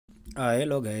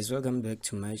Hello guys, welcome back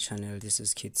to my channel. This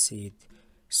is Kid Seed.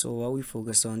 So what we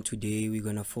focus on today, we're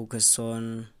gonna focus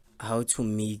on how to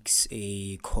mix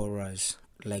a chorus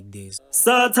like this.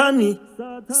 Satani,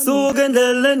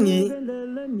 sugendeleni,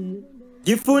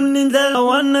 gifunindlela, I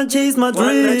wanna chase my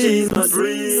dreams.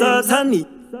 Satani,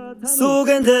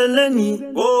 sugendeleni,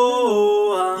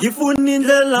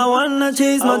 gifunindlela, I wanna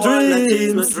chase my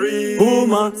dreams.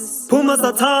 Phuma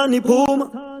Satani, Phuma,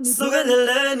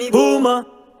 sugendeleni,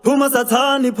 Phuma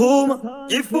Satani, Phuma,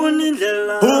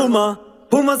 gifunindlela,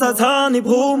 Phuma Satani,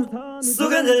 Phuma,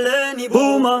 sugendeleni,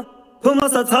 Phuma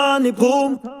Satani,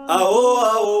 Phuma,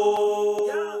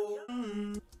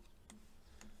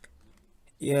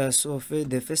 Yeah, so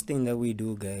the first thing that we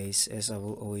do, guys, as I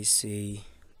will always say,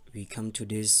 we come to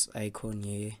this icon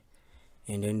here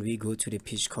and then we go to the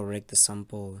pitch correct the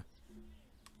sample.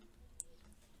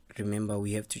 Remember,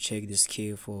 we have to check the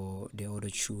scale for the auto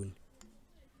tune.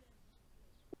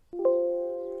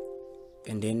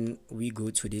 And then we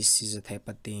go to this scissor type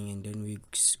of thing and then we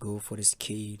go for the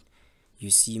scale.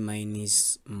 You see mine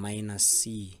is minus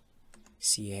C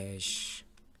hash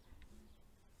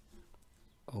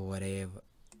or whatever,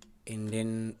 and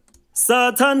then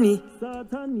Satani.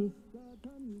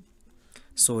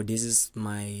 So this is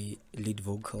my lead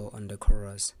vocal on the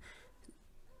chorus.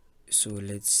 So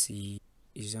let's see,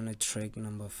 it's on a track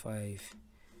number 5.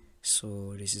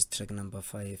 So this is track number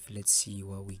 5. Let's see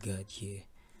what we got here.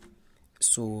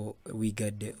 So we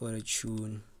got the auto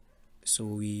tune.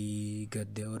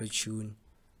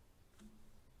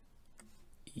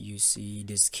 You see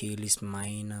the scale is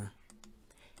minor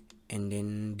and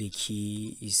then the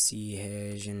key is C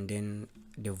hash and then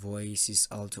the voice is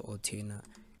alto or tenor,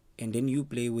 and then you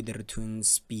play with the return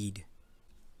speed.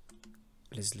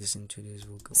 Let's listen to this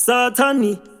vocal.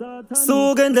 Satani,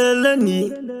 sugendeleni,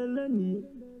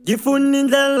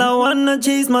 gifunindlela, I wanna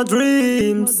chase my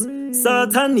dreams.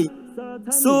 Satani,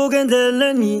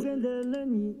 sugendeleni.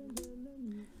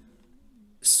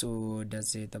 So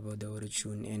that's it about the auto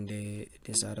tune. And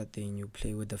this other thing, you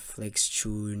play with the flex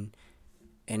tune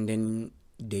and then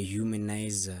the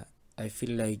humanizer. I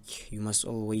feel like you must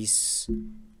always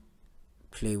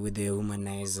play with the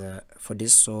humanizer. For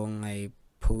this song I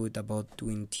put about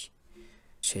 20.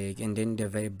 Check. And then the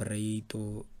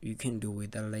vibrato, you can do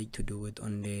it. I like to do it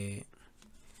on the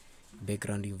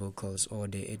background vocals or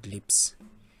the ad-libs.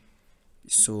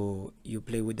 So you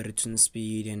play with the return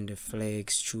speed and the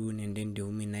flex tune and then the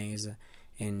humanizer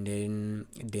and then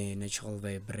the natural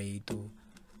vibrato.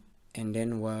 And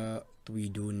then what we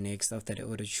do next after the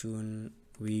auto tune,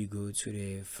 we go to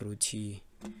the fruity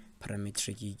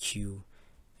parametric EQ,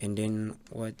 and then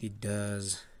what it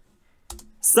does,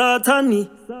 Satani,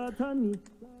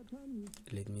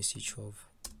 let me switch off.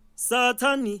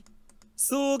 Satani,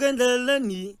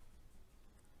 sugendeleni,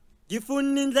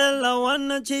 gifunindlela, I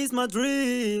wanna chase my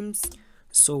dreams.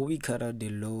 So we cut out the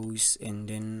lows and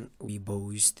then we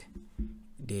boost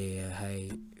the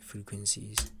high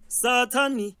frequencies.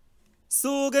 Satani,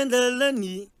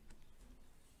 sugendeleni,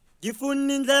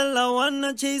 gifunindlela, I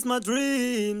wanna chase my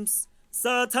dreams.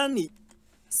 Satani,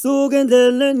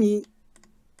 sugendeleni,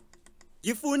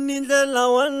 gifunindlela, I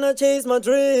wanna chase my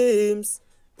dreams.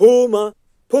 Phuma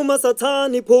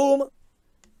Satani, Phuma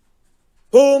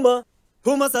Satani,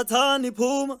 Phuma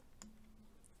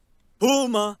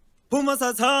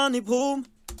Satani, Phuma.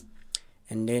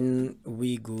 And then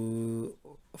we go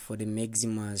for the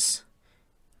maximus.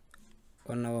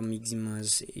 On our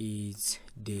maximus is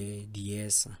the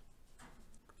DS.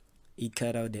 It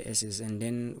cut out the S's, and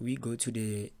then we go to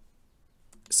the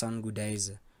sound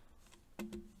goodizer.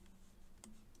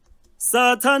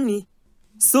 Satani,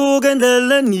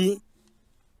 sugendeleni,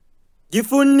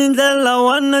 gifunindlela, I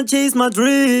wanna chase my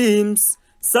dreams.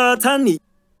 Satani,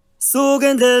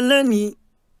 sugendeleni.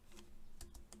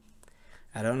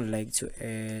 I don't like to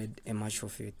add much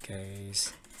of it,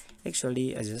 guys.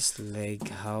 Actually, I just like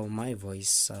how my voice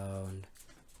sound,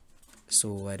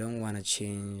 so I don't want to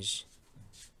change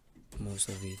most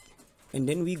of it. And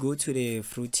then we go to the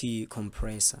fruity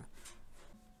compressor.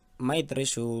 My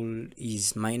threshold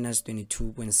is minus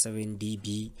 22.7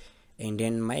 dB, and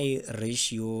then my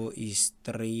ratio is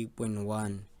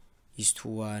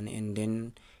 3.1:1, and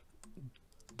then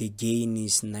the gain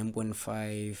is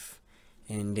 9.5,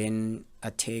 and then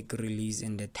attack, release,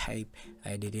 and the type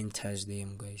I didn't touch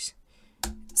them, guys.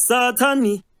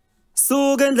 Satani,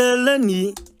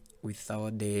 sugendeleni,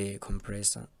 Without the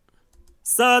compressor.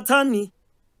 Satani,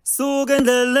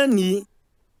 sugendeleni,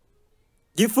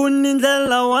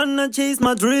 gifunindlela, I wanna chase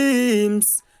my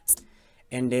dreams.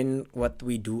 And then what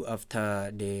we do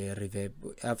after the reverb,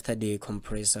 after the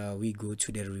compressor, we go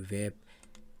to the reverb.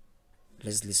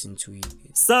 Let's listen to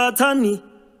it. Satani,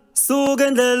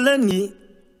 sugendeleni.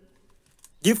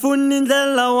 Ngifuna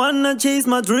indlela wanna chase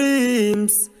my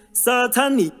dreams.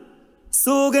 Satani,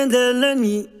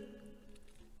 sugendeleni.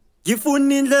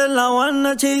 Ngifuna indlela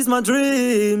wanna chase my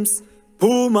dreams.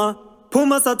 Phuma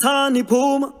Satani,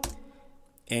 Phuma.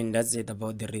 And that's it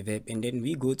about the reverb. And then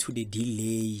we go to the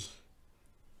delay.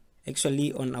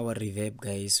 Actually, on our reverb,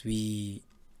 guys,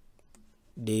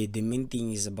 the main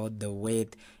thing is about the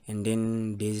width, and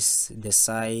then this the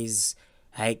size,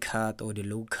 high cut or the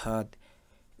low cut,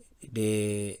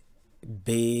 the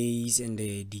bass and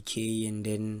the decay, and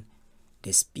then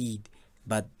the speed.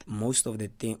 But most of the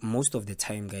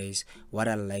time, guys, what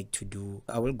I like to do,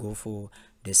 I will go for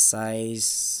the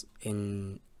size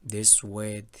and this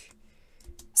width.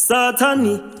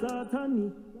 Satani,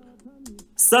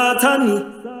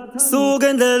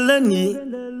 sugendeleni.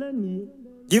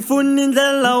 Ngifuna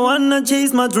indlela wanna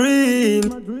chase my dream.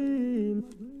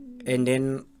 And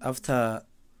then after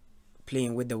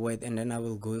playing with the width, and then I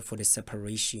will go for the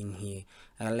separation here.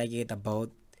 I like it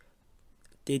about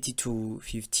 30 to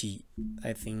 50.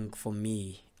 I think for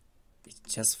me it's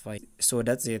just fine. So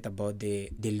that's it about the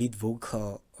lead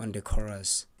vocal on the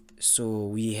chorus. So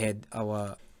we had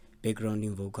our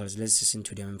backgrounding vocals. Let's listen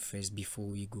to them first before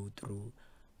we go through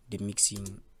the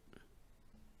mixing.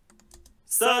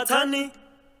 Satani,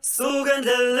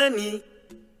 sugendeleni.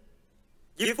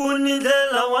 Ngifuna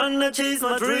indlela wanna chase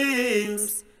my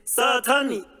dreams.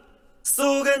 Satani,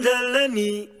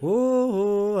 sugendeleni.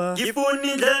 Ngifuna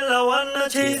indlela wanna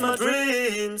chase my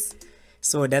dreams.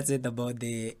 So that's it about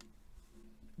the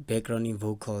backgrounding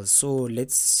vocals. So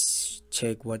let's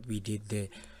check what we did there.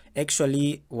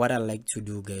 Actually, what I like to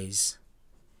do, guys,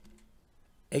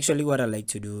 I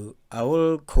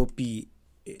will copy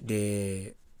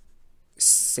the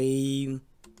same,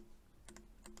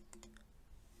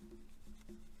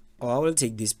 or I will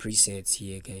take these presets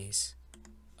here, guys.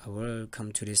 I will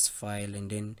come to this file and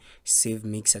then save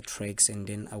mixer tracks, and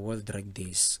then I will drag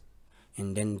this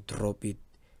and then drop it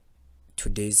to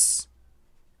this.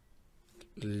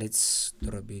 Let's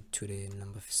drop it to the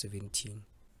number 17.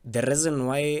 The reason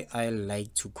why I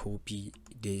like to copy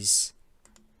this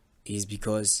is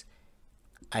because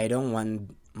I don't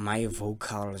want my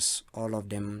vocals, all of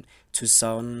them, to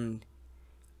sound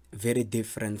very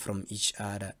different from each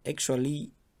other.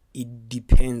 Actually, it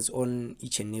depends on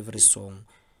each and every song.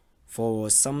 For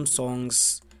some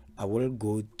songs, I will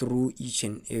go through each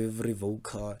and every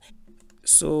vocal.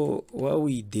 So what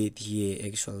we did here,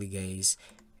 actually, guys,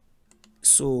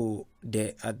 so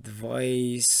the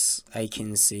advice I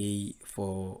can say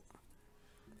for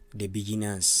the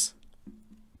beginners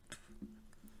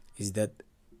is that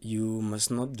you must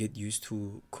not get used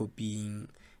to copying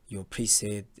your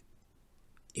preset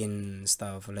and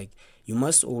stuff. Like, you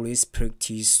must always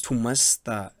practice to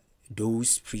master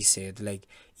those presets, like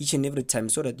each and every time,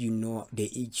 so that you know the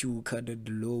EQ, cut the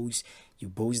lows, you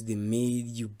boost the mid,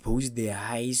 you boost the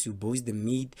highs, you boost the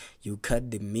mid, you cut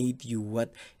the mid,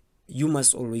 you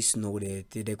must always know that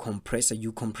the compressor,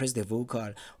 you compress the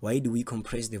vocal. Why do we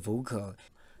compress the vocal?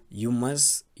 You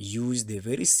must use the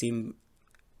very same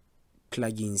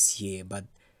plugins here, but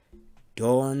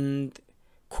don't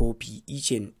copy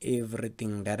each and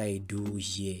everything that I do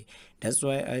here. That's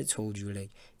why I told you,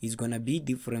 like, it's gonna be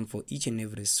different for each and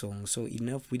every song. So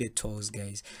enough with the talks,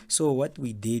 guys. So what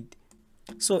we did,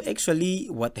 so actually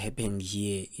what happened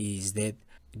here is that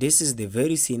this is the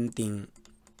very same thing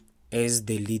as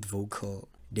the lead vocal.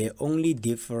 The only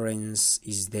difference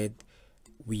is that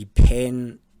we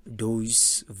pan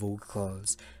those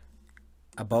vocals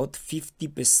about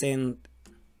 50%.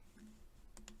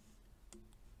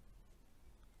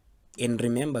 And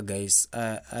remember, guys,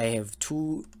 I have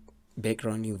two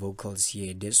backgrounding vocals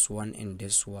here, this one and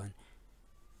this one.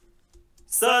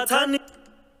 Satani.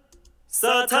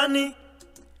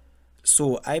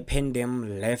 So I pan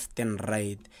them left and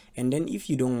right, and then if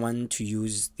you don't want to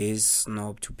use this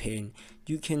knob to pan,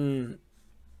 you can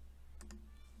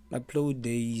upload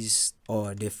these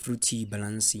or the fruity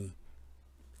balancing.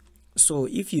 So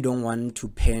if you don't want to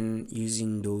pan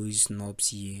using those knobs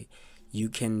here, you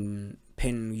can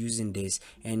pan using this.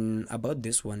 And about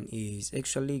this one is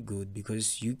actually good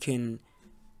because you can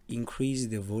increase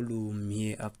the volume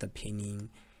here after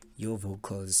panning your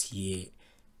vocals here.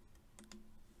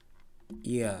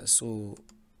 Yeah, so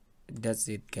that's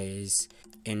it, guys.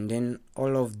 And then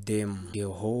all of them, the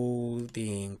whole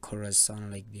thing chorus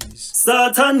sound like this.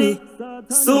 Satani,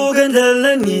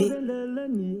 sugendeleni.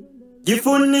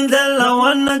 Ngifuna indlela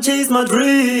wanna chase my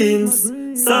dreams.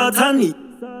 Satani,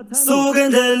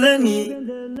 sugendeleni.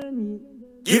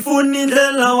 Ngifuna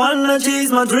indlela wanna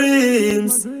chase my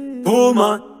dreams.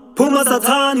 Phuma Phuma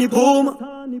Satan, Phuma.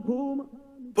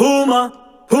 Phuma,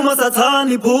 Phuma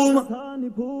Satan, Phuma.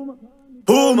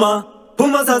 Phuma,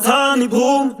 Phuma Satan,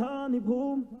 Phuma.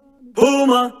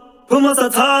 Phuma, Phuma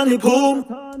Satan,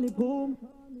 Phuma.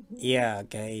 Yeah,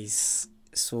 guys,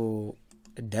 so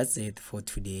that's it for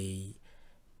today,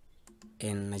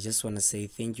 and I just want to say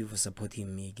thank you for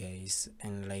supporting me, guys.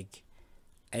 And like,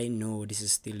 I know this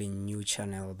is still a new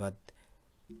channel, but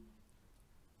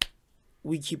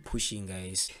we keep pushing,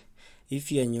 guys.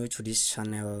 If you are new to this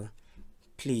channel,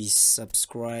 please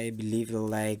subscribe, leave a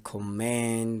like,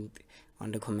 comment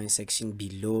on the comment section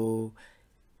below,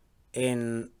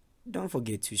 and don't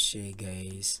forget to share,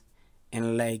 guys.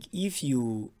 And like, if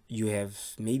you have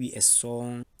maybe a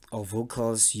song or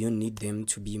vocals you need them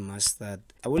to be mastered,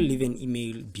 I will leave an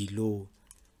email below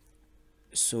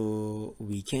so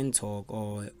we can talk,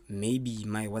 or maybe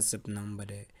my WhatsApp number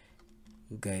there,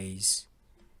 guys.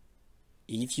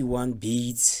 If you want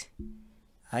beats,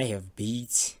 I have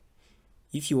beats.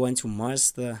 If you want to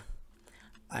master,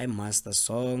 I master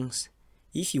songs.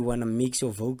 If you want to mix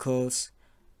your vocals,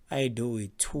 I do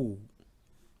it too.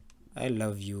 I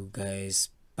love you guys.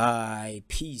 Bye.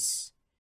 Peace.